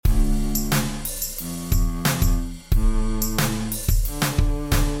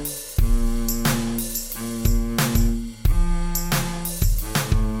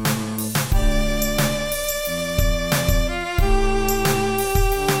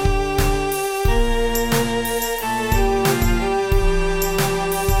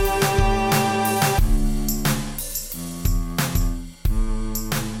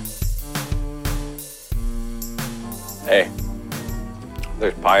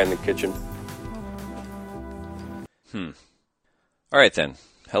guy in the kitchen. All right, then.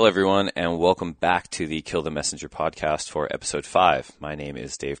 Hello, everyone, and welcome back to the Kill the Messenger podcast for episode 5. My name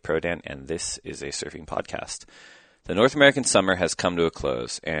is Dave Prodan, and this is a surfing podcast. The North American summer has come to a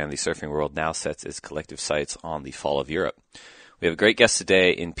close, and the surfing world now sets its collective sights on the fall of Europe. We have a great guest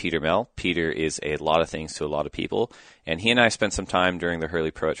today in Peter Mell. Peter is a lot of things to a lot of people, and he and I spent some time during the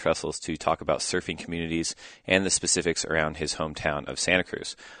Hurley Pro at Trestles to talk about surfing communities and the specifics around his hometown of Santa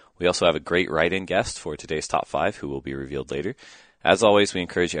Cruz. We also have a great write-in guest for today's Top 5, who will be revealed later. As always, we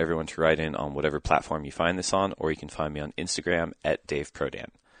encourage everyone to write in on whatever platform you find this on, or you can find me on Instagram at Dave Prodan.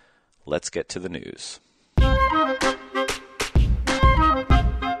 Let's get to the news.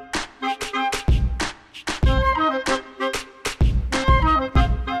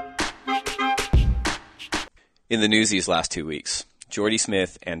 In the news these last 2 weeks, Jordy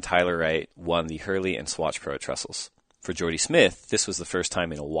Smith and Tyler Wright won the Hurley and Swatch Pro at Trestles. For Jordy Smith, this was the first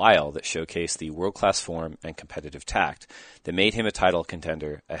time in a while that showcased the world-class form and competitive tact that made him a title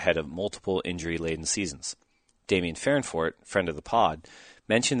contender ahead of multiple injury-laden seasons. Damien Farrenfort, friend of the pod,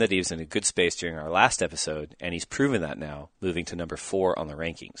 mentioned that he was in a good space during our last episode, and he's proven that now, moving to number 4 on the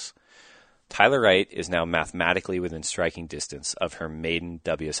rankings. Tyler Wright is now mathematically within striking distance of her maiden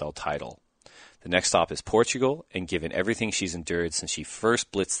WSL title. The next stop is Portugal, and given everything she's endured since she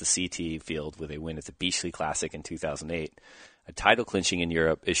first blitzed the CT field with a win at the Beachley Classic in 2008, a title clinching in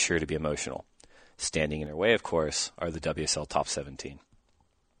Europe is sure to be emotional. Standing in her way, of course, are the WSL Top 17.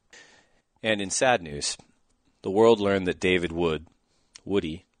 And in sad news, the world learned that David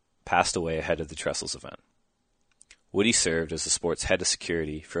Woody, passed away ahead of the Trestles event. Woody served as the sport's head of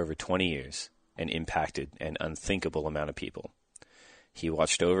security for over 20 years and impacted an unthinkable amount of people. He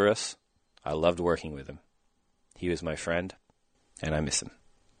watched over us. I loved working with him. He was my friend, and I miss him.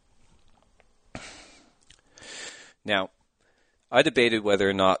 Now, I debated whether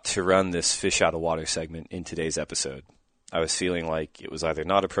or not to run this fish out of water segment in today's episode. I was feeling like it was either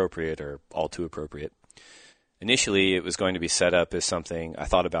not appropriate or all too appropriate. Initially, it was going to be set up as something I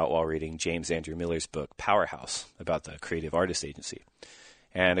thought about while reading James Andrew Miller's book, Powerhouse, about the creative artist agency,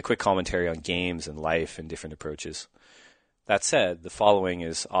 and a quick commentary on games and life and different approaches. That said, the following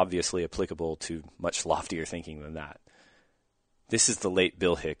is obviously applicable to much loftier thinking than that. This is the late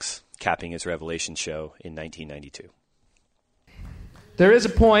Bill Hicks capping his Revelation show in 1992. There is a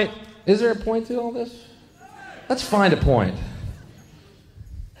point. Is there a point to all this? Let's find a point.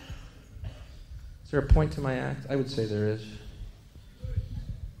 Is there a point to my act? I would say there is.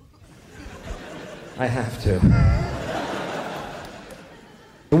 I have to.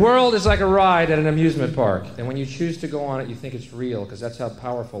 The world is like a ride at an amusement park, and when you choose to go on it, you think it's real, because that's how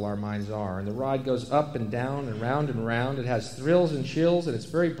powerful our minds are. And the ride goes up and down and round and round. It has thrills and chills, and it's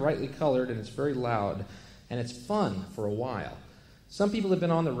very brightly colored, and it's very loud, and it's fun for a while. Some people have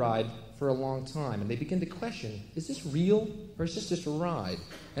been on the ride for a long time, and they begin to question, is this real, or is this just a ride?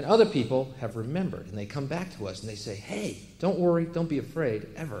 And other people have remembered, and they come back to us, and they say, hey, don't worry, don't be afraid,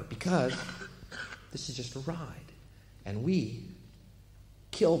 ever, because this is just a ride. And we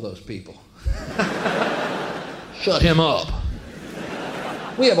kill those people. Shut him up.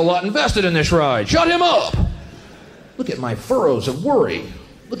 We have a lot invested in this ride. Shut him up. Look at my furrows of worry.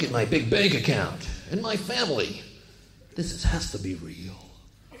 Look at my big bank account and my family. Has to be real.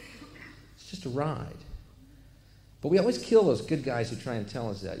 It's just a ride. But we always kill those good guys who try and tell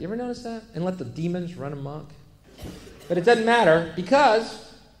us that. You ever notice that? And let the demons run amok? But it doesn't matter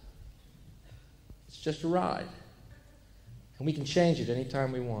because it's just a ride. And we can change it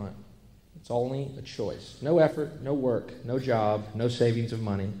anytime we want. It's only a choice. No effort, no work, no job, no savings of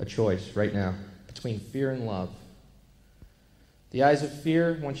money. A choice right now between fear and love. The eyes of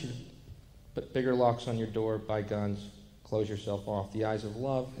fear want you to put bigger locks on your door, buy guns, close yourself off. The eyes of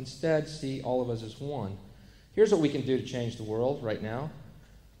love instead see all of us as one. Here's what we can do to change the world right now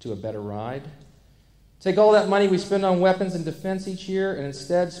to a better ride. Take all that money we spend on weapons and defense each year and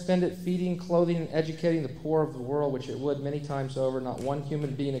instead spend it feeding, clothing, and educating the poor of the world, which it would many times over, not one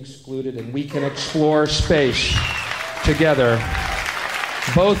human being excluded, and we can explore space together,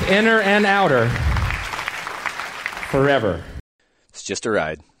 both inner and outer, forever. It's just a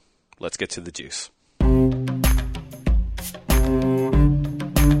ride. Let's get to the juice.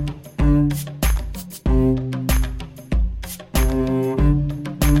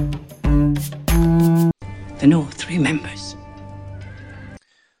 The North remembers.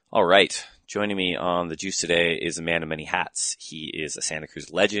 All right. Joining me on The Juice today is a man of many hats. He is a Santa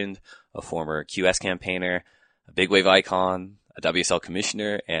Cruz legend, a former QS campaigner, a big wave icon, a WSL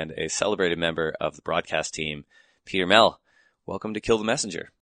commissioner, and a celebrated member of the broadcast team, Peter Mell. Welcome to Kill the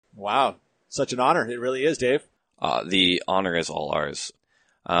Messenger. Wow. Such an honor. It really is, Dave. The honor is all ours.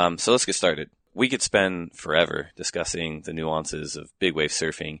 So let's get started. We could spend forever discussing the nuances of big wave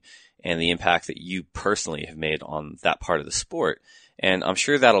surfing and the impact that you personally have made on that part of the sport. And I'm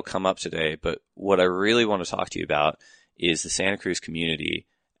sure that'll come up today, but what I really want to talk to you about is the Santa Cruz community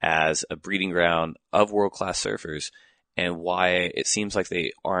as a breeding ground of world-class surfers and why it seems like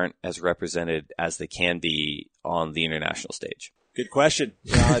they aren't as represented as they can be on the international stage. Good question.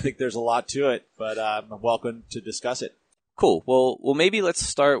 I think there's a lot to it, but I'm welcome to discuss it. Cool. Well, maybe let's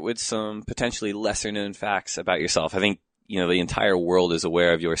start with some potentially lesser known facts about yourself. I think, the entire world is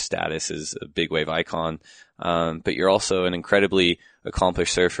aware of your status as a big wave icon, but you're also an incredibly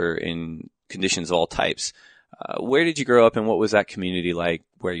accomplished surfer in conditions of all types. Where did you grow up and what was that community like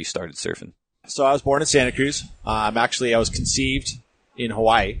where you started surfing? So I was born in Santa Cruz. I was conceived in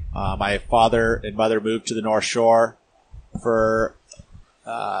Hawaii. My father and mother moved to the North Shore for,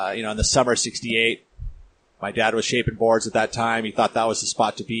 in the summer of 68. My dad was shaping boards at that time. He thought that was the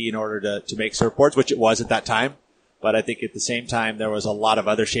spot to be in order to make surfboards, which it was at that time. But I think at the same time, there was a lot of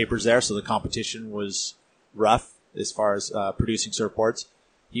other shapers there, so the competition was rough as far as producing surfboards.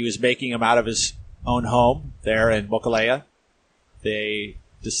 He was making them out of his own home there in Mokulea. They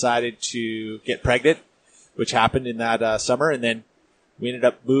decided to get pregnant, which happened in that summer, and then we ended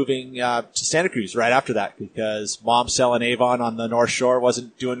up moving to Santa Cruz right after that because Mom selling Avon on the North Shore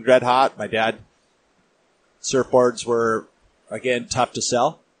wasn't doing red hot. My dad, surfboards were, again, tough to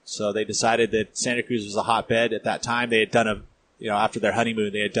sell. So they decided that Santa Cruz was a hotbed at that time. They had done after their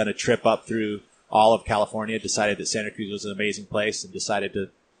honeymoon, they had done a trip up through all of California, decided that Santa Cruz was an amazing place and decided to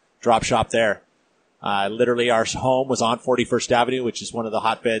drop shop there. Literally our home was on 41st Avenue, which is one of the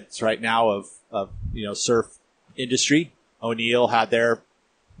hotbeds right now of surf industry. O'Neill had their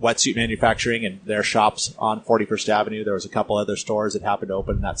wetsuit manufacturing and their shops on 41st Avenue. There was a couple other stores that happened to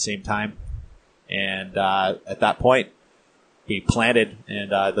open at that same time. And at that point, we planted,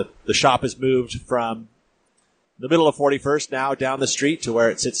 and the shop has moved from the middle of 41st now down the street to where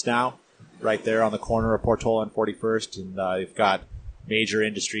it sits now, right there on the corner of Portola and 41st. And they've got major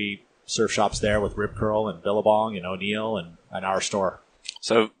industry surf shops there with Rip Curl and Billabong and O'Neill and our store.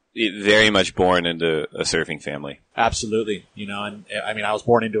 So very much born into a surfing family. Absolutely. I was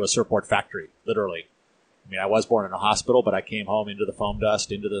born into a surfboard factory, literally. I was born in a hospital, but I came home into the foam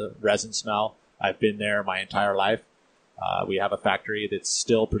dust, into the resin smell. I've been there my entire life. We have a factory that's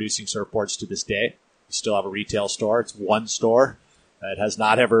still producing surfboards to this day. We still have a retail store. It's one store. It has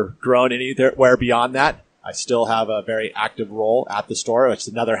not ever grown anywhere beyond that. I still have a very active role at the store. It's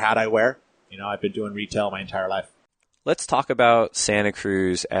another hat I wear. I've been doing retail my entire life. Let's talk about Santa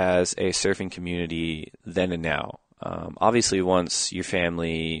Cruz as a surfing community then and now. Obviously, once your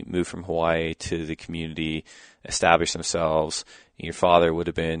family moved from Hawaii to the community, established themselves, your father would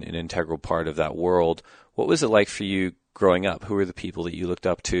have been an integral part of that world. What was it like for you growing up? Who were the people that you looked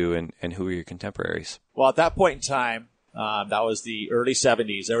up to and who were your contemporaries? Well, at that point in time, that was the early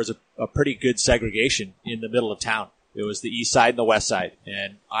 70s. There was a pretty good segregation in the middle of town. It was the east side and the west side.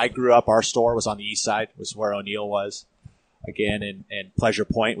 And I grew up, our store was on the east side, was where O'Neill was, again, and Pleasure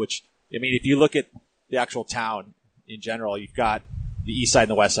Point, which, if you look at the actual town in general, you've got the east side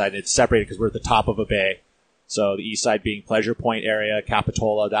and the west side, and it's separated because we're at the top of a bay. So the east side being Pleasure Point area,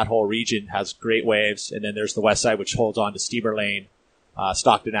 Capitola, that whole region has great waves. And then there's the west side, which holds on to Steamer Lane,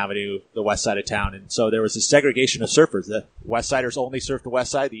 Stockton Avenue, the west side of town. And so there was a segregation of surfers. The west siders only surfed the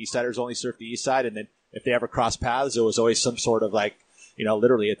west side, the east siders only surfed the east side. And then if they ever crossed paths, there was always some sort of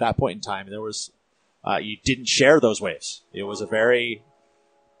literally at that point in time, there was, you didn't share those waves. It was a very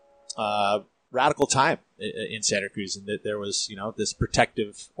radical time in Santa Cruz, and that there was, this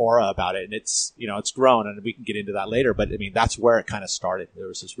protective aura about it. And it's, it's grown, and we can get into that later, but that's where it kind of started. There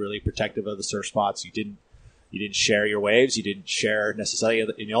was this really protective of the surf spots. You didn't share your waves. You didn't share necessarily,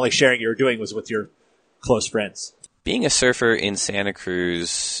 and the only sharing you were doing was with your close friends. Being a surfer in Santa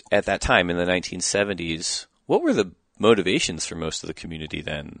Cruz at that time in the 1970s, what were the motivations for most of the community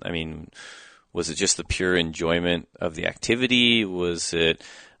then? Was it just the pure enjoyment of the activity? Was it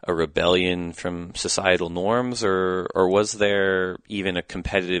a rebellion from societal norms, or was there even a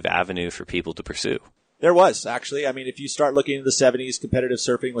competitive avenue for people to pursue? There was, actually. If you start looking into the 70s, competitive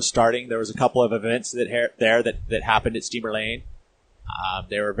surfing was starting. There was a couple of events that happened at Steamer Lane.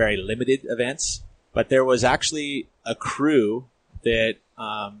 They were very limited events, but there was actually a crew that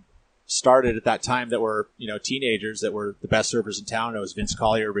started at that time that were, teenagers that were the best surfers in town. It was Vince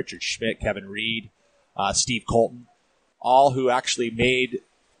Collier, Richard Schmidt, Kevin Reed, Steve Colton, all who actually made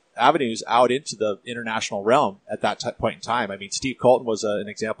avenues out into the international realm at that point in time. Steve Colton was an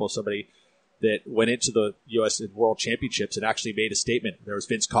example of somebody that went into the U.S. and World Championships and actually made a statement. There was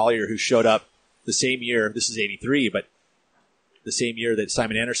Vince Collier who showed up the same year. This is 83, but the same year that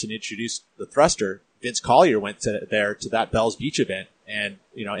Simon Anderson introduced the thruster, Vince Collier went to that Bells Beach event and,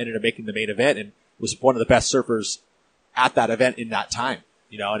 ended up making the main event and was one of the best surfers at that event in that time,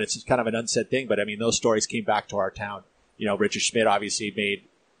 and it's kind of an unsaid thing, but I mean, those stories came back to our town. Richard Schmidt obviously made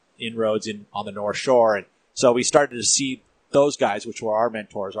inroads on the North Shore. And so we started to see those guys, which were our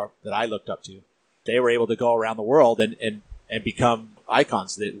mentors that I looked up to. They were able to go around the world and become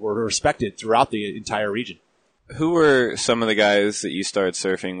icons that were respected throughout the entire region. Who were some of the guys that you started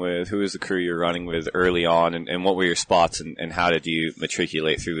surfing with? Who was the crew you were running with early on? And what were your spots and how did you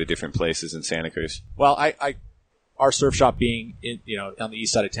matriculate through the different places in Santa Cruz? Well, our surf shop being on the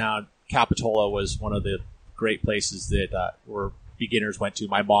east side of town, Capitola was one of the great places that where beginners went to.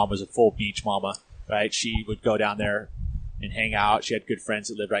 My mom was a full beach mama, right? She would go down there and hang out. She had good friends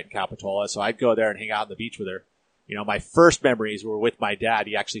that lived right in Capitola, so I'd go there and hang out on the beach with her. My first memories were with my dad.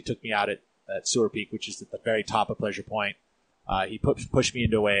 He actually took me out at Sewer Peak, which is at the very top of Pleasure Point. He pushed me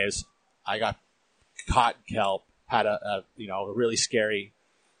into waves. I got caught in kelp, had a really scary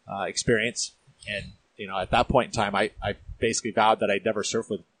experience. And, at that point in time, I basically vowed that I'd never surf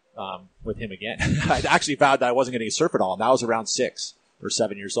with him again. I'd actually vowed that I wasn't going to surf at all. And that was around 6 or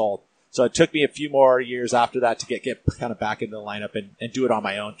 7 years old. So it took me a few more years after that to get kind of back into the lineup and do it on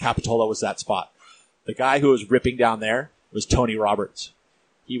my own. Capitola was that spot. The guy who was ripping down there was Tony Roberts.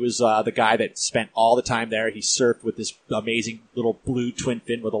 He was the guy that spent all the time there. He surfed with this amazing little blue twin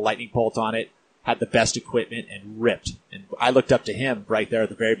fin with a lightning bolt on it, had the best equipment, and ripped. And I looked up to him right there at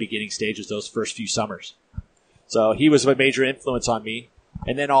the very beginning stages, those first few summers. So he was a major influence on me.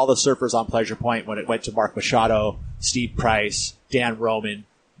 And then all the surfers on Pleasure Point, when it went to Mark Machado, Steve Price, Dan Roman,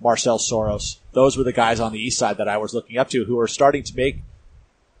 Marcel Soros, those were the guys on the east side that I was looking up to who were starting to make,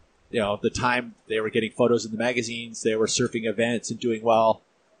 the time they were getting photos in the magazines, they were surfing events and doing well.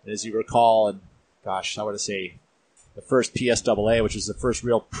 And as you recall, and gosh, I want to say the first PSAA, which was the first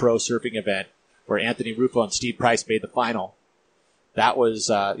real pro surfing event where Anthony Rufo and Steve Price made the final. That was,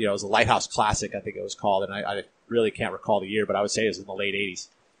 it was a Lighthouse Classic, I think it was called. And I really can't recall the year, but I would say it was in the late 80s.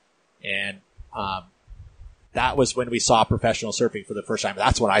 And, that was when we saw professional surfing for the first time.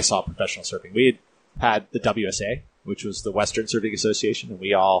 That's when I saw professional surfing. We had the WSA, which was the Western Surfing Association, and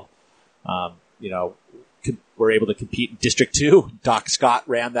we all, were able to compete in District 2. Doc Scott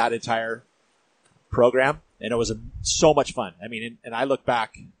ran that entire program, and it was so much fun. I mean, and I look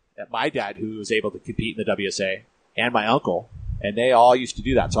back at my dad, who was able to compete in the WSA, and my uncle, and they all used to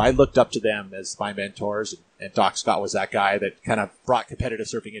do that. So I looked up to them as my mentors, and Doc Scott was that guy that kind of brought competitive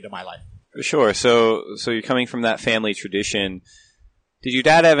surfing into my life. Sure. So you're coming from that family tradition. Did your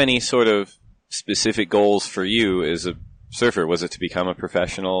dad have any sort of specific goals for you as a surfer? Was it to become a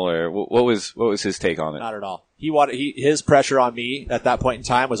professional, or what was his take on it? Not at all. His pressure on me at that point in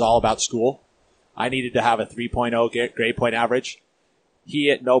time was all about school. I needed to have a 3.0 grade point average. He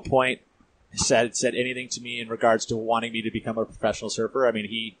at no point said anything to me in regards to wanting me to become a professional surfer. I mean,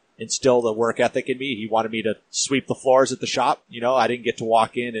 he instilled a work ethic in me. He wanted me to sweep the floors at the shop. I didn't get to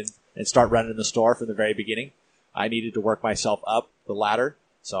walk in and start running the store from the very beginning. I needed to work myself up the ladder.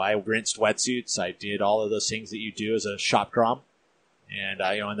 So I rinsed wetsuits. I did all of those things that you do as a shop drum. And,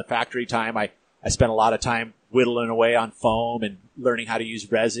 in the factory time, I spent a lot of time whittling away on foam and learning how to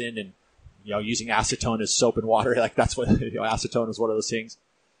use resin and, using acetone as soap and water. Like that's what, acetone was one of those things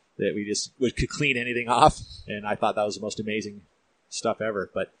that we could clean anything off. And I thought that was the most amazing stuff ever.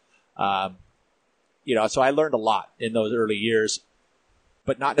 But, so I learned a lot in those early years,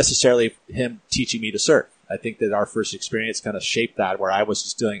 but not necessarily him teaching me to surf. I think that our first experience kind of shaped that, where I was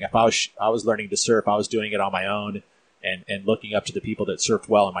just doing, if I was learning to surf, I was doing it on my own and looking up to the people that surfed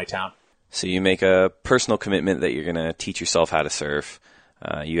well in my town. So you make a personal commitment that you're going to teach yourself how to surf.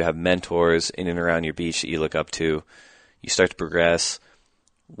 You have mentors in and around your beach that you look up to. You start to progress.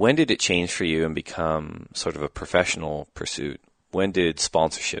 When did it change for you and become sort of a professional pursuit? When did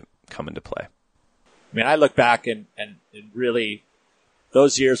sponsorship come into play? I mean, I look back and really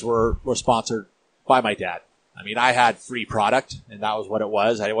those years were sponsored by my dad. I mean, I had free product, and that was what it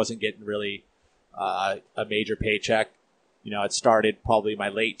was. I wasn't getting really a major paycheck. It started probably my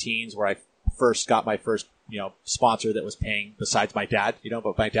late teens where I first got my first, sponsor that was paying besides my dad,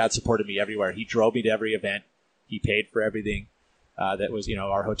 but my dad supported me everywhere. He drove me to every event. He paid for everything that was,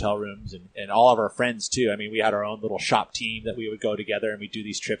 our hotel rooms and all of our friends too. I mean, we had our own little shop team that we would go together and we'd do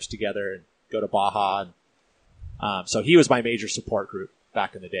these trips together and go to Baja. And, so he was my major support group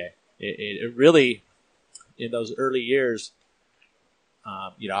back in the day. It really, in those early years,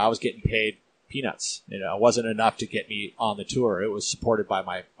 I was getting paid peanuts. It wasn't enough to get me on the tour. It was supported by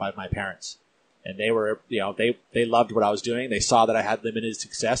my parents, and they were, they loved what I was doing. They saw that I had limited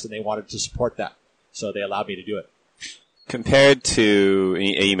success, and they wanted to support that, so they allowed me to do it. Compared to,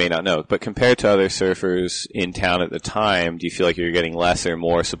 you may not know, but compared to other surfers in town at the time, do you feel like you're getting less or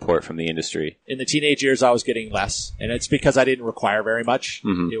more support from the industry? In the teenage years, I was getting less, and it's because I didn't require very much.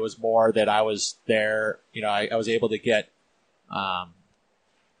 It was more that I was there, I was able to get to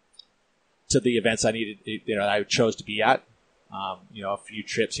the events I needed, I chose to be at, a few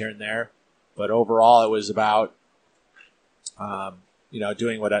trips here and there. But overall, it was about,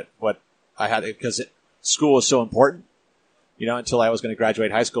 doing what I had, because school was so important. Until I was going to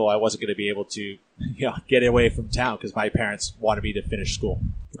graduate high school, I wasn't going to be able to, get away from town because my parents wanted me to finish school.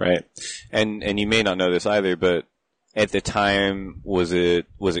 Right. And you may not know this either, but at the time, was it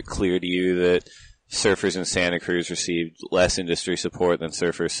clear to you that surfers in Santa Cruz received less industry support than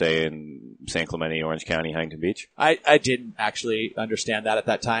surfers, say, in San Clemente, Orange County, Huntington Beach? I didn't actually understand that at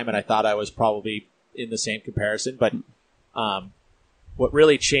that time, and I thought I was probably in the same comparison. But what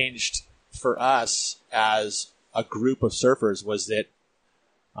really changed for us as a group of surfers was that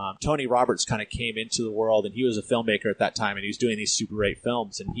Tony Roberts kind of came into the world, and he was a filmmaker at that time, and he was doing these Super 8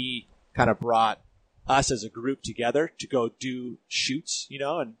 films, and he kind of brought us as a group together to go do shoots,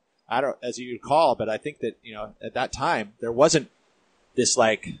 and I don't, as you recall, but I think that, at that time there wasn't this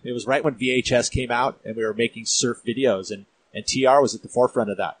it was right when VHS came out and we were making surf videos, and TR was at the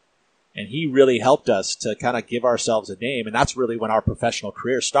forefront of that. And he really helped us to kind of give ourselves a name. And that's really when our professional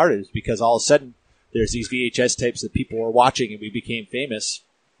career started, because all of a sudden there's these VHS tapes that people were watching, and we became famous,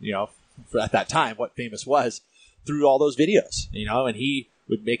 at that time, what famous was, through all those videos, and he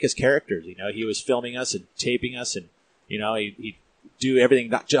would make us characters, he was filming us and taping us, and, he'd do everything,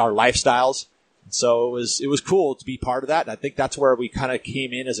 not just our lifestyles. And so it was cool to be part of that. And I think that's where we kind of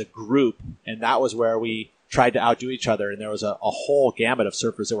came in as a group, and that was where we tried to outdo each other. And there was a whole gamut of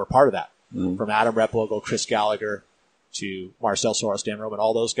surfers that were part of that, from Adam Replogo, Chris Gallagher, to Marcel Soros, Dan Roman,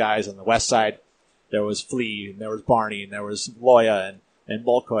 all those guys on the west side. There was Flea, and there was Barney, and there was Loya, and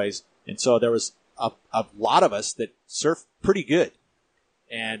Molkois. And so there was a lot of us that surfed pretty good.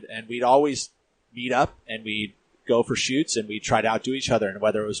 And we'd always meet up, and we'd go for shoots, and we'd try to outdo each other. And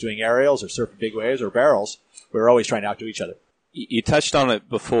whether it was doing aerials or surfing big waves or barrels, we were always trying to outdo each other. You touched on it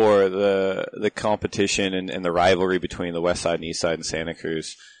before, the competition and the rivalry between the west side and east side in Santa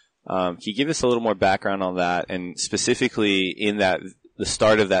Cruz. Can you give us a little more background on that? And specifically in the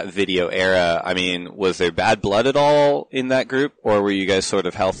start of that video era, I mean, was there bad blood at all in that group, or were you guys sort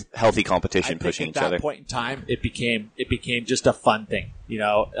of healthy competition pushing each other? At that point in time, it became just a fun thing.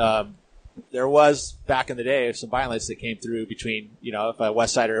 There was, back in the day, some violence that came through between, if a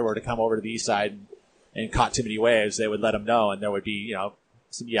west sider were to come over to the east side and caught too many waves, they would let them know, and there would be,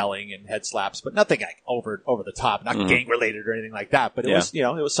 some yelling and head slaps, but nothing like over the top, not gang related or anything like that. But it was, it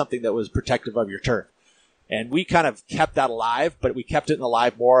was something that was protective of your turf. And we kind of kept that alive, but we kept it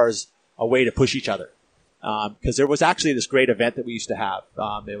alive more as a way to push each other. Because there was actually this great event that we used to have.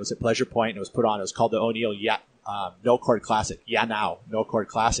 It was at Pleasure Point, and it was put on. It was called the O'Neill No Cord Classic. No Cord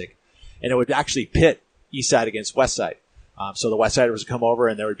Classic. And it would actually pit east side against west side. So the west siders would come over,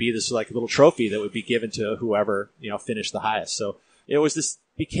 and there would be this little trophy that would be given to whoever, finished the highest. So it was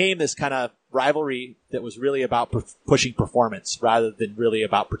became this kind of rivalry that was really about pushing performance rather than really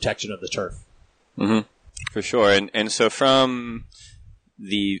about protection of the turf. Mm-hmm. For sure. And so from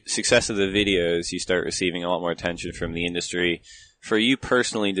the success of the videos, you start receiving a lot more attention from the industry. For you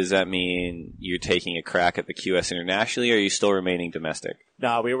personally, does that mean you're taking a crack at the QS internationally, or are you still remaining domestic?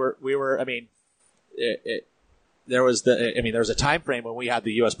 No, we were, I mean, there was a time frame when we had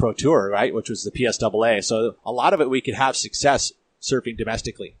the US Pro Tour, right, which was the PSAA. So a lot of it we could have success surfing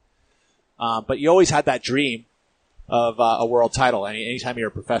domestically. But you always had that dream of a world title. I mean, anytime you're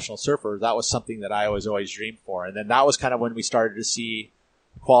a professional surfer, that was something that I always dreamed for. And then that was kind of when we started to see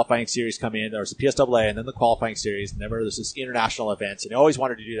the qualifying series come in. There was the PSAA and then the qualifying series, and then there was this international events. And I always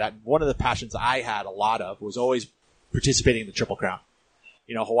wanted to do that. And one of the passions I had a lot of was always participating in the Triple Crown.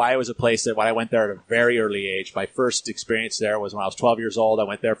 Hawaii was a place that when I went there at a very early age, my first experience there was when I was 12 years old. I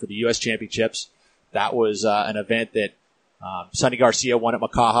went there for the U.S. Championships. That was an event that Sonny Garcia won at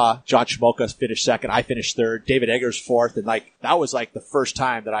Makaha. John Shimoka finished second. I finished third. David Eggers fourth. And that was the first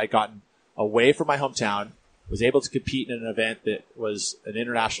time that I had gotten away from my hometown, was able to compete in an event that was an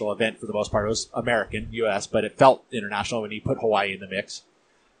international event for the most part. It was American, U.S., but it felt international when you put Hawaii in the mix,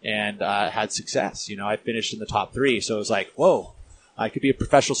 and had success. I finished in the top 3. So it was like, whoa, I could be a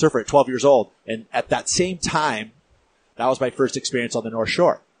professional surfer at 12 years old. And at that same time, that was my first experience on the North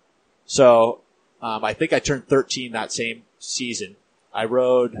Shore. So I think I turned 13 that same season. I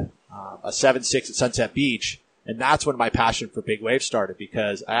rode a 7.6 at Sunset Beach, and that's when my passion for big waves started,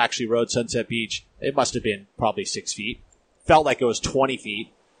 because I actually rode Sunset Beach. It must have been probably 6 feet. Felt like it was 20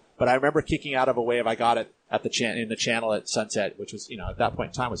 feet. But I remember kicking out of a wave I got at at in the channel at Sunset, which was, at that point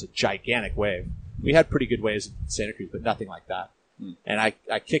in time was a gigantic wave. We had pretty good waves in Santa Cruz, but nothing like that. And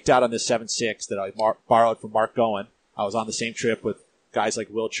I kicked out on this 7.6 that I borrowed from Mark Gowen. I was on the same trip with guys like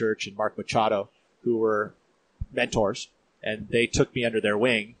Will Church and Mark Machado, who were mentors, and they took me under their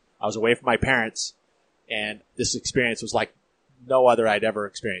wing. I was away from my parents, and this experience was like no other I'd ever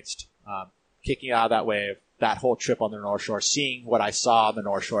experienced. Kicking out of that wave, that whole trip on the North Shore, seeing what I saw on the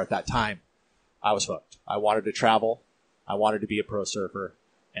North Shore at that time, I was hooked. I wanted to travel. I wanted to be a pro surfer.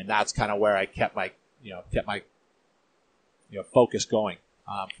 And that's kind of where I kept my focus going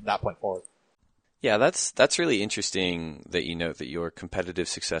from that point forward. Yeah, that's really interesting that you note that your competitive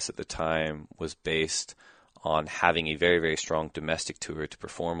success at the time was based on having a very, very strong domestic tour to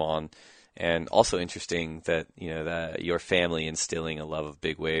perform on, and also interesting that that your family instilling a love of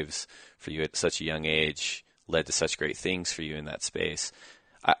big waves for you at such a young age led to such great things for you in that space.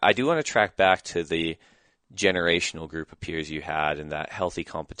 I do want to track back to the generational group of peers you had and that healthy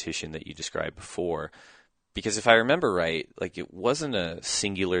competition that you described before. Because if I remember right, like it wasn't a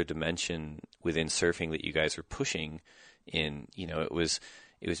singular dimension within surfing that you guys were pushing in. It was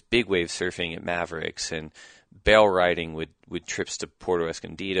big wave surfing at Mavericks and barrel riding with trips to Puerto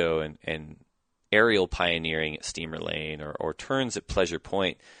Escondido and aerial pioneering at Steamer Lane or turns at Pleasure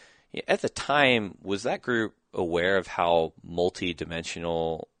Point. At the time, was that group aware of how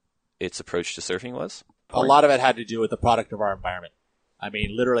multi-dimensional its approach to surfing was? A lot of it had to do with the product of our environment. I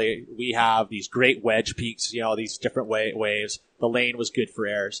mean, literally, we have these great wedge peaks, these different waves. The lane was good for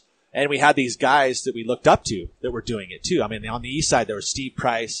airs. And we had these guys that we looked up to that were doing it too. I mean, on the east side, there was Steve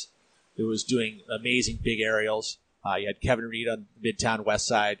Price, who was doing amazing big aerials. You had Kevin Reed on the Midtown West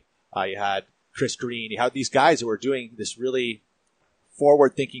Side. You had Chris Green. You had these guys that were doing this really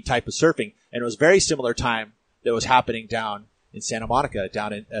forward-thinking type of surfing. And it was very similar time that was happening down in Santa Monica,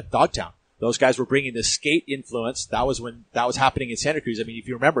 down at Dogtown. Those guys were bringing this skate influence. That was when that was happening in Santa Cruz. I mean, if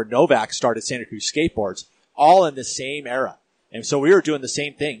you remember, Novak started Santa Cruz skateboards all in the same era. And so we were doing the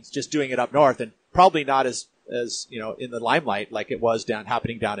same things, just doing it up north and probably not as in the limelight like it was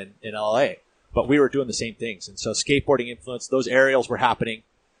happening down in LA. But we were doing the same things. And so skateboarding influence, those aerials were happening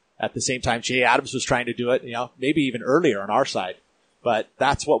at the same time. Jay Adams was trying to do it, maybe even earlier on our side. But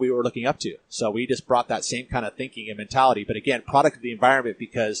that's what we were looking up to. So we just brought that same kind of thinking and mentality. But again, product of the environment,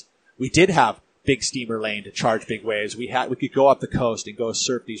 because we did have big steamer lane to charge big waves. We could go up the coast and go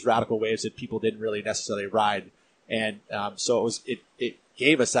surf these radical waves that people didn't really necessarily ride. And so it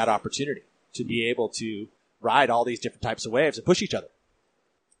gave us that opportunity to be able to ride all these different types of waves and push each other.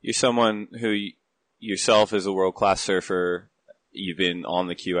 You're someone who yourself is a world-class surfer. You've been on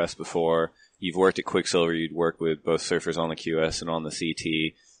the QS before. You've worked at Quicksilver. You'd worked with both surfers on the QS and on the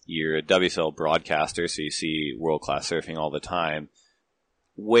CT. You're a WSL broadcaster, so you see world-class surfing all the time.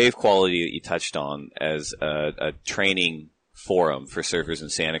 Wave quality that you touched on as a training forum for surfers in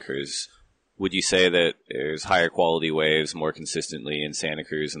Santa Cruz, would you say that there's higher quality waves more consistently in Santa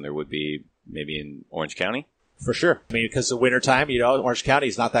Cruz than there would be maybe in Orange County? For sure. I mean, because the wintertime, Orange County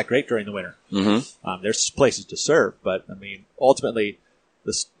is not that great during the winter. Mm-hmm. There's places to surf, but I mean, ultimately,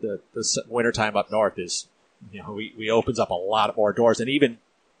 the wintertime up north is, we opens up a lot more doors. And even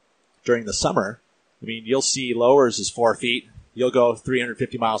during the summer, I mean, you'll see lowers is 4 feet. You'll go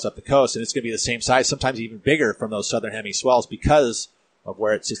 350 miles up the coast, and it's going to be the same size, sometimes even bigger from those southern hemi swells because of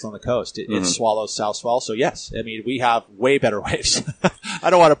where it sits on the coast. It swallows south swell. So, yes, I mean, we have way better waves. I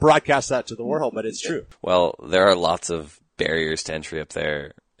don't want to broadcast that to the world, but it's true. Well, there are lots of barriers to entry up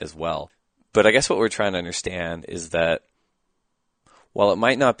there as well. But I guess what we're trying to understand is that while it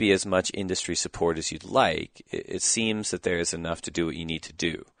might not be as much industry support as you'd like, it seems that there is enough to do what you need to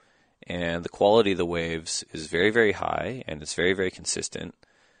do. And the quality of the waves is very, very high, and it's very, very consistent.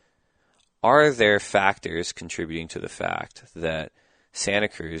 Are there factors contributing to the fact that Santa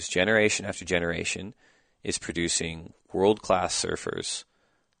Cruz, generation after generation, is producing world-class surfers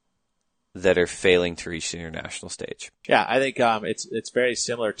that are failing to reach the international stage? Yeah, I think it's very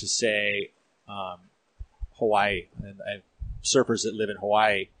similar to, say, Hawaii and surfers that live in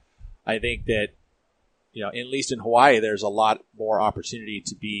Hawaii. I think that, at least in Hawaii, there's a lot more opportunity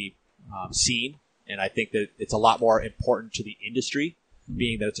to be seen, and I think that it's a lot more important to the industry,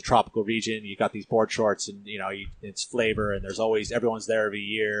 being that it's a tropical region. You got these board shorts, and it's flavor, and everyone's there every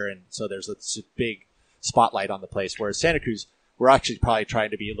year, and so there's a big spotlight on the place. Whereas Santa Cruz, we're actually probably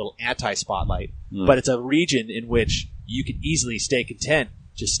trying to be a little anti-spotlight, but it's a region in which you can easily stay content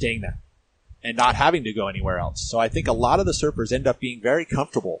just staying there and not having to go anywhere else. So I think a lot of the surfers end up being very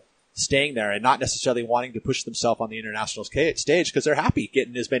comfortable staying there and not necessarily wanting to push themselves on the international stage because they're happy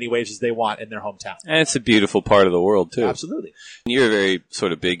getting as many waves as they want in their hometown. And it's a beautiful part of the world, too. Absolutely. You're a very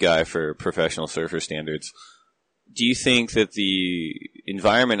sort of big guy for professional surfer standards. Do you think that the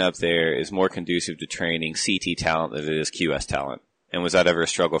environment up there is more conducive to training CT talent than it is QS talent? And was that ever a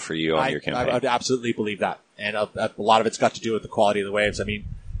struggle for you on your campaign? I would absolutely believe that. And a lot of it's got to do with the quality of the waves. I mean,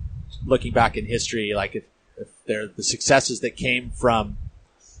 looking back in history, like if they're the successes that came from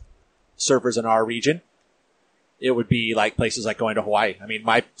surfers in our region, it would be like places like going to Hawaii. I mean,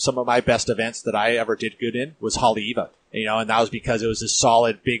 some of my best events that I ever did good in was Haleiwa, and that was because it was a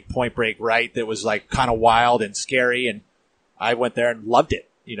solid big point break right that was like kind of wild and scary, and I went there and loved it.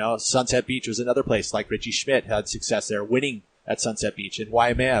 Sunset Beach was another place like Richie Schmidt had success there, winning at Sunset Beach, and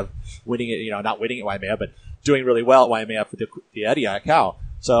Waimea winning it, not winning at Waimea, but doing really well at Waimea for the Eddie Aikau.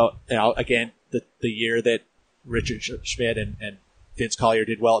 So, again, the year that Richard Schmidt and Vince Collier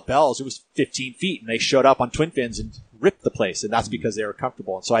did well at Bell's, it was 15 feet, and they showed up on twin fins and ripped the place, and that's because they were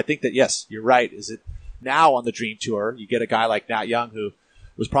comfortable. And so I think that, yes, you're right. Is it now on the Dream Tour, you get a guy like Nat Young, who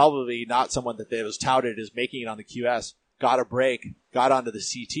was probably not someone that was touted as making it on the QS, got a break, got onto the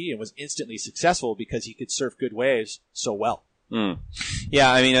CT, and was instantly successful because he could surf good waves so well. Yeah,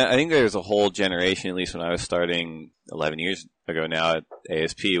 I mean, I think there's a whole generation, at least when I was starting 11 years ago now at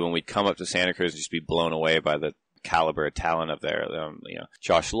ASP, when we'd come up to Santa Cruz and just be blown away by the caliber of talent up there.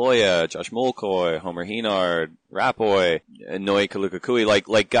 Josh Loya, Josh Mulcoy, Homer Henard, Rapoy, Noi Kalukakui,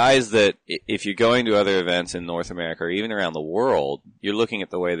 like guys that if you're going to other events in North America or even around the world, you're looking at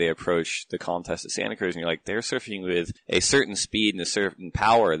the way they approach the contest at Santa Cruz and you're like, they're surfing with a certain speed and a certain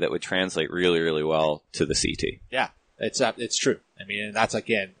power that would translate really, really well to the CT. Yeah. It's true. I mean, and that's,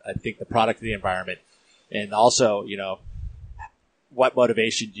 again, I think the product of the environment. And also, what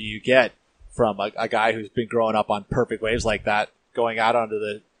motivation do you get from a guy who's been growing up on perfect waves like that, going out onto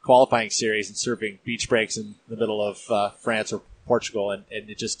the qualifying series and surfing beach breaks in the middle of France or Portugal, and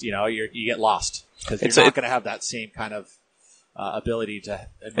it just, you get lost because you're not going to have that same kind of ability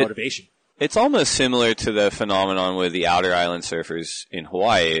and motivation. It's almost similar to the phenomenon with the outer island surfers in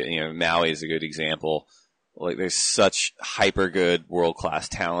Hawaii. Maui is a good example. Like, there's such hyper good world-class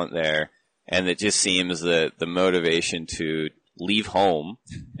talent there, and it just seems that the motivation to leave home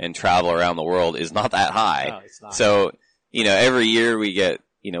and travel around the world is not that high. No, it's not. So, every year we get,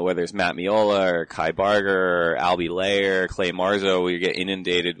 whether it's Matt Miola or Kai Barger or Albie Layer, Clay Marzo, we get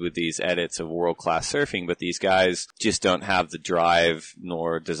inundated with these edits of world-class surfing, but these guys just don't have the drive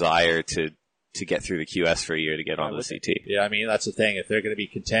nor desire to get through the QS for a year to get on the CT. Yeah, I mean, that's the thing. If they're going to be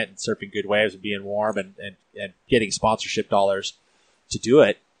content in surfing good waves and being warm and getting sponsorship dollars to do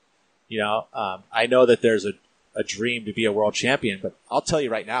it, I know that there's a dream to be a world champion, but I'll tell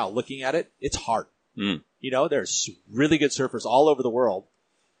you right now, looking at it, it's hard. There's really good surfers all over the world,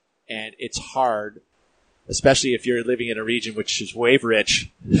 and it's hard, especially if you're living in a region which is wave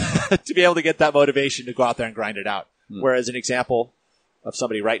rich, to be able to get that motivation to go out there and grind it out. Whereas an example of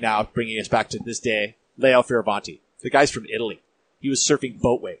somebody right now, bringing us back to this day, Leo Fioravanti. The guy's from Italy. He was surfing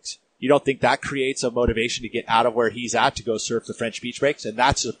boat waves. You don't think that creates a motivation to get out of where he's at to go surf the French beach breaks? And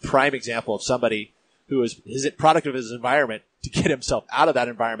that's a prime example of somebody who is his product of his environment to get himself out of that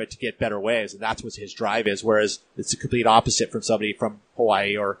environment to get better waves. And that's what his drive is, whereas it's the complete opposite from somebody from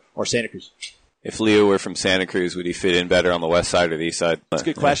Hawaii or Santa Cruz. If Leo were from Santa Cruz, would he fit in better on the west side or the east side? That's a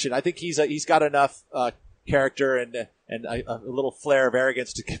good question. I think he's got enough character and a little flair of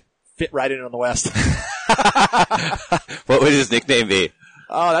arrogance to fit right in on the West. What would his nickname be?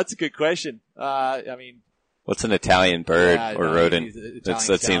 Oh, that's a good question. What's an Italian bird or rodent?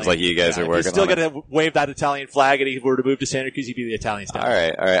 That seems like you guys are working on. He's still going to wave that Italian flag, and if he were to move to Santa Cruz, he'd be the Italian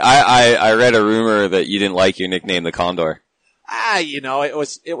stallion. All right. I read a rumor that you didn't like your nickname, the Condor.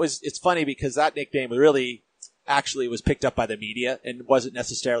 It's funny because that nickname really actually was picked up by the media and wasn't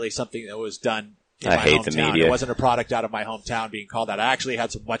necessarily something that was done in my hate hometown. The media. It wasn't a product out of my hometown being called that. I actually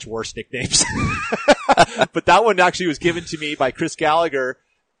had some much worse nicknames. But that one actually was given to me by Chris Gallagher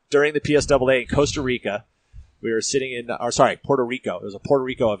during the PSAA in Costa Rica. We were sitting Puerto Rico. It was a Puerto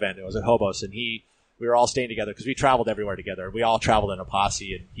Rico event. It was at Hobos, and we were all staying together because we traveled everywhere together. We all traveled in a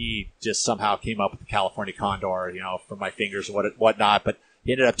posse, and he just somehow came up with the California Condor, from my fingers and whatnot. But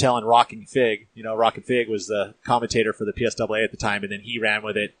he ended up telling Rockin' Fig. Rockin' Fig was the commentator for the PSAA at the time, and then he ran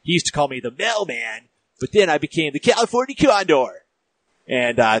with it. He used to call me the Mailman, but then I became the California Condor.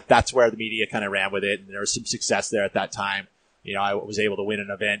 And that's where the media kind of ran with it, and there was some success there at that time. I was able to win an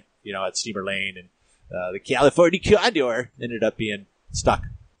event, at Steamer Lane, and the California Condor ended up being stuck.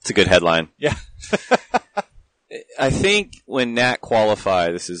 It's a good headline. Yeah. I think when Nat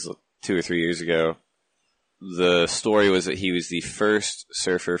qualified, this is 2 or 3 years ago, the story was that he was the first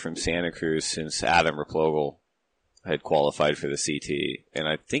surfer from Santa Cruz since Adam Replogle had qualified for the CT, and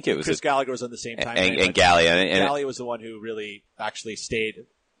I think it was Chris Gallagher was on the same time. And Galley. Galley was the one who really actually stayed,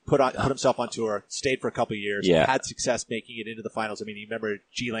 put himself on tour, stayed for a couple of years, had success making it into the finals. I mean, you remember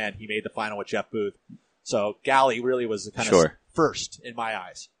G-Land, he made the final with Jeff Booth. So Galley really was the kind of first in my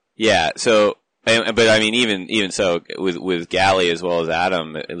eyes. Yeah. So, but I mean, even so, with Galley as well as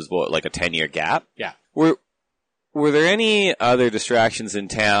Adam, it was like a 10-year gap. Yeah. Were there any other distractions in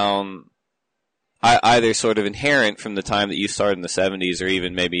town, either sort of inherent from the time that you started in the 70s, or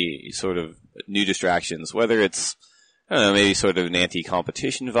even maybe sort of new distractions? Whether it's, I don't know, maybe sort of an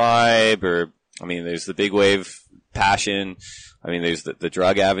anti-competition vibe, or I mean, there's the big wave passion. I mean, there's the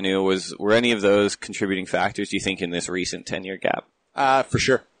drug avenue. Were any of those contributing factors, do you think, in this recent 10-year gap? For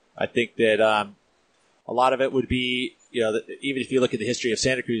sure. I think that a lot of it would be, even if you look at the history of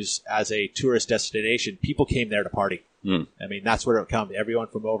Santa Cruz as a tourist destination, people came there to party. I mean, that's where it would come. Everyone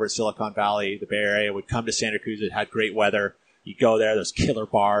from over at Silicon Valley, the Bay Area, would come to Santa Cruz. It had great weather. You go there, there's killer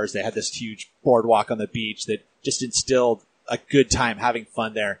bars. They had this huge boardwalk on the beach that just instilled a good time, having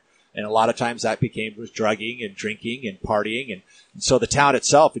fun there. And a lot of times that was drugging and drinking and partying. And so the town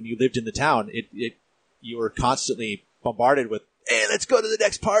itself, and you lived in the town, you were constantly bombarded with, hey, let's go to the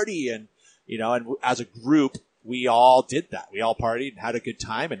next party. And, and as a group, we all did that. We all partied and had a good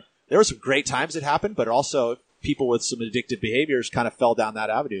time. And there were some great times that happened, but also people with some addictive behaviors kind of fell down that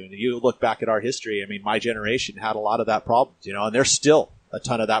avenue. And you look back at our history, I mean, my generation had a lot of that problems, and there's still a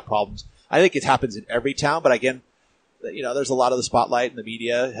ton of that problems. I think it happens in every town, but again, there's a lot of the spotlight and the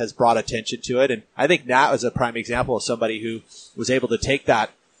media has brought attention to it. And I think Nat was a prime example of somebody who was able to take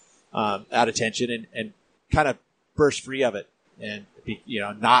that attention and kind of burst free of it and,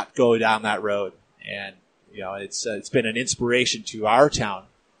 not go down that road. And, it's been an inspiration to our town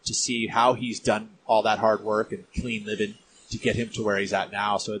to see how he's done all that hard work and clean living to get him to where he's at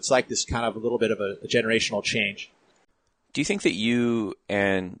now. So it's like this kind of a little bit of a generational change. Do you think that you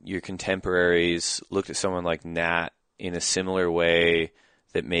and your contemporaries looked at someone like Nat in a similar way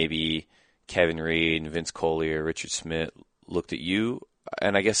that maybe Kevin Reed and Vince Coley or Richard Smith looked at you?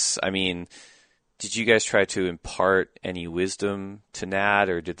 And I guess, I mean, did you guys try to impart any wisdom to Nat,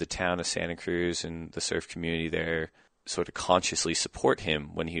 or did the town of Santa Cruz and the surf community there sort of consciously support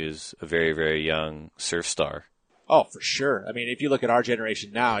him when he was a very, very young surf star? Oh, for sure. I mean, if you look at our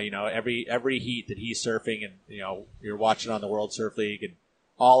generation now, every heat that he's surfing and, you're watching on the World Surf League, and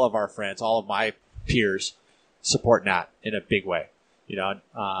all of our friends, all of my peers support Nat in a big way,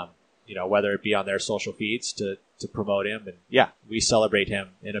 whether it be on their social feeds to promote him. And yeah, we celebrate him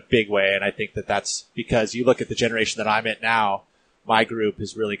in a big way. And I think that that's because you look at the generation that I'm at now, my group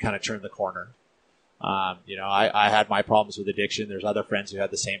has really kind of turned the corner. I had my problems with addiction. There's other friends who had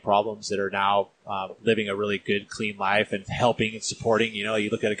the same problems that are now living a really good, clean life and helping and supporting. You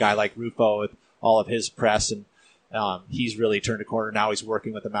look at a guy like Rufo with all of his press, and he's really turned a corner. Now he's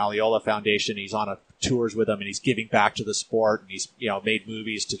working with the Malleola Foundation. He's on tours with them, and he's giving back to the sport. And he's made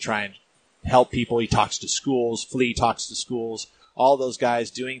movies to try and help people. He talks to schools. Flea talks to schools. All those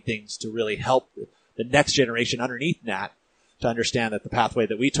guys doing things to really help the next generation underneath Nat to understand that the pathway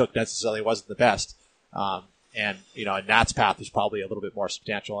that we took necessarily wasn't the best. And Nat's path was probably a little bit more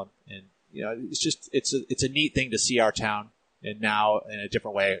substantial. And it's a neat thing to see our town and now in a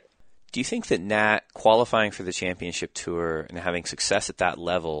different way. Do you think that Nat qualifying for the championship tour and having success at that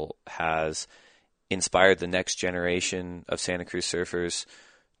level has inspired the next generation of Santa Cruz surfers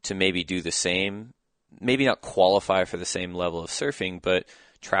to maybe do the same? Maybe not qualify for the same level of surfing, but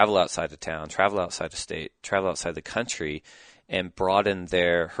travel outside of town, travel outside of state, travel outside the country, and broaden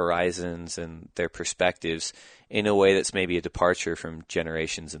their horizons and their perspectives in a way that's maybe a departure from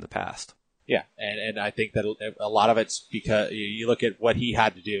generations in the past. Yeah, and I think that a lot of it's because you look at what he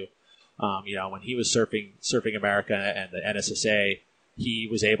had to do. When he was surfing America and the NSSA, he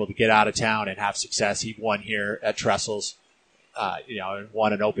was able to get out of town and have success. He won here at Trestles, and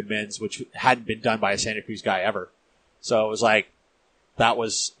won an open men's, which hadn't been done by a Santa Cruz guy ever. So it was like, that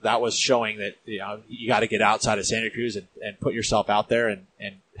was showing that, you got to get outside of Santa Cruz and put yourself out there and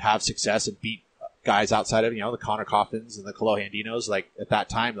have success and beat guys outside of, the Connor Coffins and the Colohandinos. Like at that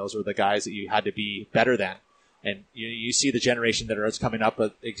time, those were the guys that you had to be better than. And you see the generation that is coming up,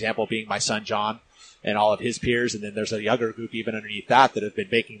 an example being my son John and all of his peers. And then there's a younger group even underneath that have been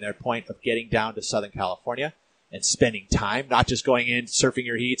making their point of getting down to Southern California and spending time, not just going in, surfing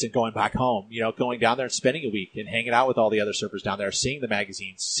your heats and going back home, going down there and spending a week and hanging out with all the other surfers down there, seeing the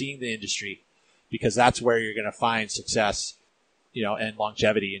magazines, seeing the industry, because that's where you're going to find success, and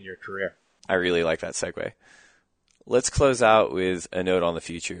longevity in your career. I really like that segue. Let's close out with a note on the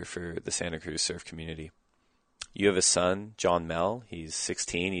future for the Santa Cruz surf community. You have a son, John Mel. He's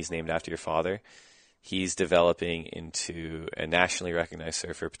 16. He's named after your father. He's developing into a nationally recognized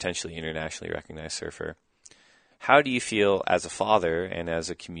surfer, potentially internationally recognized surfer. How do you feel as a father and as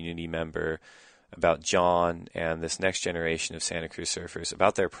a community member about John and this next generation of Santa Cruz surfers,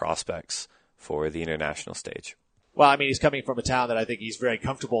 about their prospects for the international stage? Well, I mean, he's coming from a town that I think he's very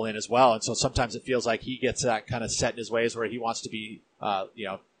comfortable in as well. And so sometimes it feels like he gets that kind of set in his ways where he wants to be,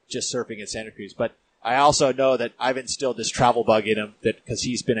 just surfing in Santa Cruz. But I also know that I've instilled this travel bug in him because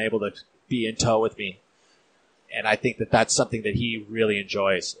he's been able to be in tow with me. And I think that that's something that he really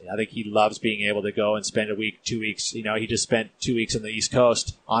enjoys. I think he loves being able to go and spend a week, 2 weeks. He just spent 2 weeks on the East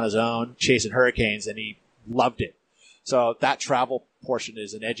Coast on his own, chasing hurricanes, and he loved it. So that travel portion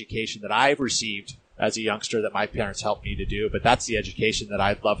is an education that I've received as a youngster that my parents helped me to do, but that's the education that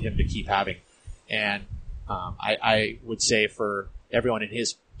I'd love him to keep having. And I would say for everyone in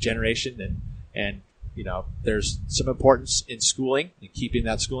his generation, and there's some importance in schooling and keeping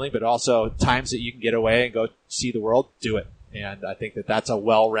that schooling, but also times that you can get away and go see the world, do it. And I think that that's a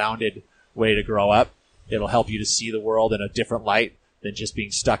well-rounded way to grow up. It'll help you to see the world in a different light than just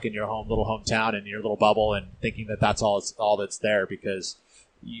being stuck in your little hometown and your little bubble and thinking that that's all that's there. Because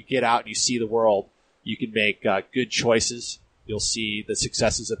you get out and you see the world, you can make good choices. You'll see the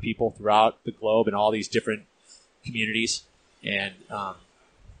successes of people throughout the globe in all these different communities. And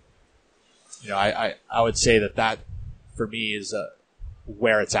I would say that for me is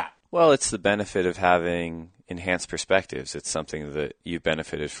where it's at. Well, it's the benefit of having enhanced perspectives. It's something that you've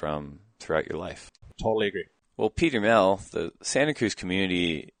benefited from throughout your life. Totally agree. Well, Peter Mel, the Santa Cruz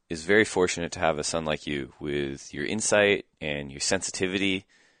community is very fortunate to have a son like you with your insight and your sensitivity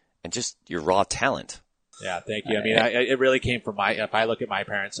and just your raw talent. Yeah, thank you. I mean, it really came from if I look at my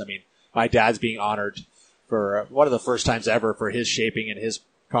parents, I mean, my dad's being honored for one of the first times ever for his shaping and his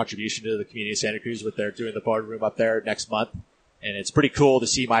contribution to the community of Santa Cruz with their doing the boardroom up there next month. And it's pretty cool to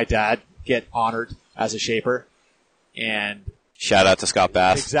see my dad get honored as a shaper. And shout out to Scott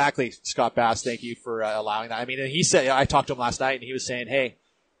Bass. Exactly. Scott Bass, thank you for allowing that. I mean, he said, I talked to him last night and he was saying, hey,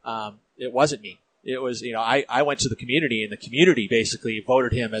 it wasn't me. It was, I went to the community and the community basically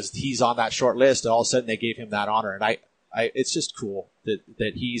voted him as he's on that short list. And all of a sudden they gave him that honor. And it's just cool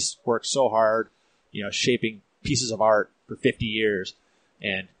that he's worked so hard, shaping pieces of art for 50 years.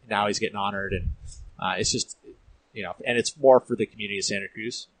 And now he's getting honored. And it's just, and it's more for the community of Santa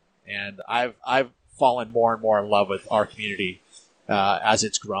Cruz. And I've fallen more and more in love with our community as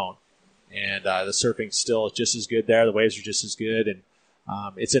it's grown. And the surfing's still just as good there. The waves are just as good. And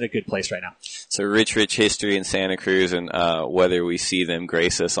it's in a good place right now. So rich history in Santa Cruz, and whether we see them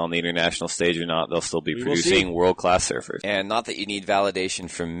grace us on the international stage or not, they'll still be producing world-class surfers. And not that you need validation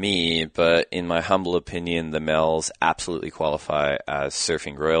from me, but in my humble opinion, the Mels absolutely qualify as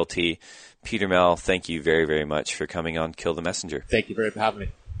surfing royalty. Peter Mel, thank you very, very much for coming on Kill the Messenger. Thank you very much for having me.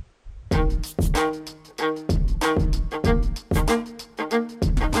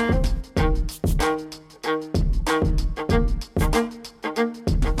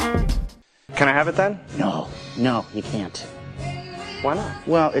 Can I have it then? No, you can't. Why not?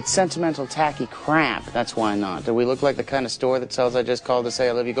 Well, it's sentimental, tacky crap. That's why not. Do we look like the kind of store that sells I just called to say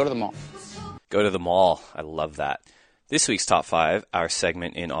I love you? Go to the mall. Go to the mall. I love that. This week's Top 5, our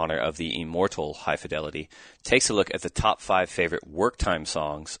segment in honor of the immortal High Fidelity, takes a look at the top 5 favorite work time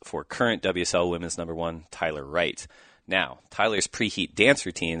songs for current WSL Women's number 1, Tyler Wright. Now, Tyler's preheat dance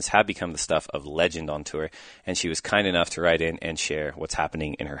routines have become the stuff of legend on tour, and she was kind enough to write in and share what's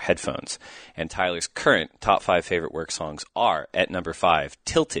happening in her headphones. And Tyler's current top 5 favorite work songs are, at number 5,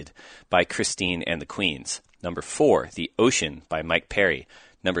 Tilted by Christine and the Queens. Number 4, The Ocean by Mike Perry.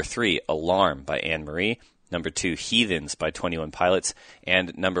 Number 3, Alarm by Anne Marie. Number 2, Heathens by 21 Pilots.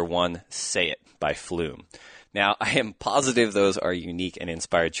 And number 1, Say It by Flume. Now, I am positive those are unique and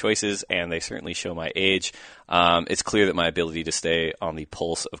inspired choices, and they certainly show my age. It's clear that my ability to stay on the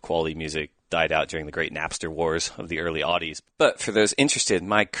pulse of quality music died out during the great Napster wars of the early aughties. But for those interested,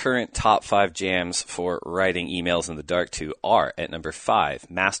 my current top 5 jams for writing emails in the dark to are, at number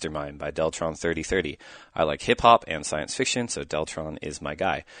 5, Mastermind by Deltron 3030. I like hip-hop and science fiction, so Deltron is my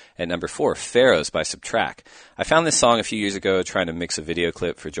guy. At number 4, Pharaohs by Subtract. I found this song a few years ago trying to mix a video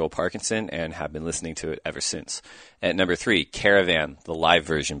clip for Joel Parkinson and have been listening to it ever since. At number 3, Caravan, the live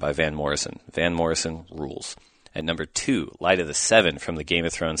version by Van Morrison. Van Morrison rules. At number 2, Light of the Seven from the Game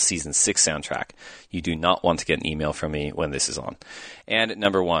of Thrones Season 6 soundtrack. You do not want to get an email from me when this is on. And at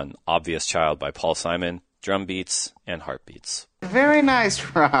number 1, Obvious Child by Paul Simon, drum beats and heartbeats. Very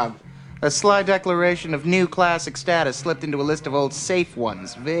nice, Rob. A sly declaration of new classic status slipped into a list of old safe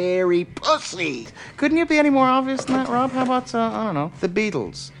ones. Very pussy. Couldn't you be any more obvious than that, Rob? How about, I don't know, the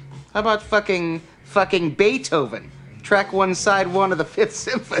Beatles? How about fucking fucking Beethoven. Track 1, Side 1 of the 5th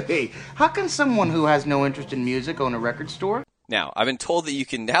Symphony. How can someone who has no interest in music own a record store? Now, I've been told that you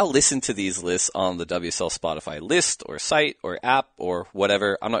can now listen to these lists on the WSL Spotify list or site or app or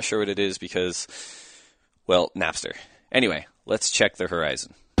whatever. I'm not sure what it is because, well, Napster. Anyway, let's check the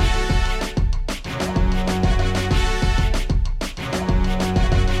horizon.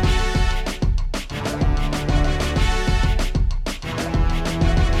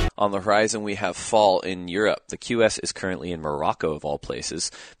 On the horizon, we have fall in Europe. The QS is currently in Morocco, of all places,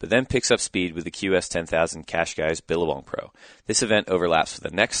 but then picks up speed with the QS 10,000 Qashqai's Billabong Pro. This event overlaps with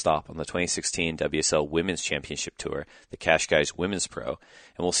the next stop on the 2016 WSL Women's Championship Tour, the Qashqai's Women's Pro,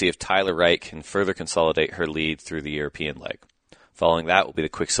 and we'll see if Tyler Wright can further consolidate her lead through the European leg. Following that will be the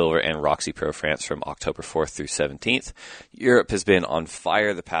Quicksilver and Roxy Pro France from October 4th through 17th. Europe has been on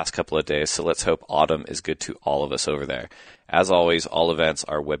fire the past couple of days, so let's hope autumn is good to all of us over there. As always, all events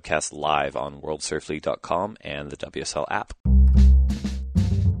are webcast live on WorldSurfLeague.com and the WSL app.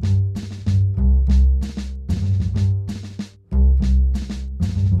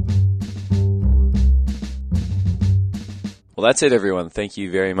 Well, that's it, everyone. Thank you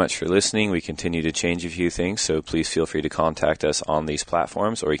very much for listening. We continue to change a few things, so please feel free to contact us on these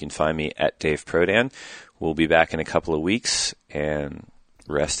platforms, or you can find me at Dave Prodan. We'll be back in a couple of weeks, and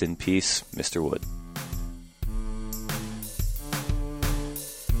rest in peace, Mr. Wood.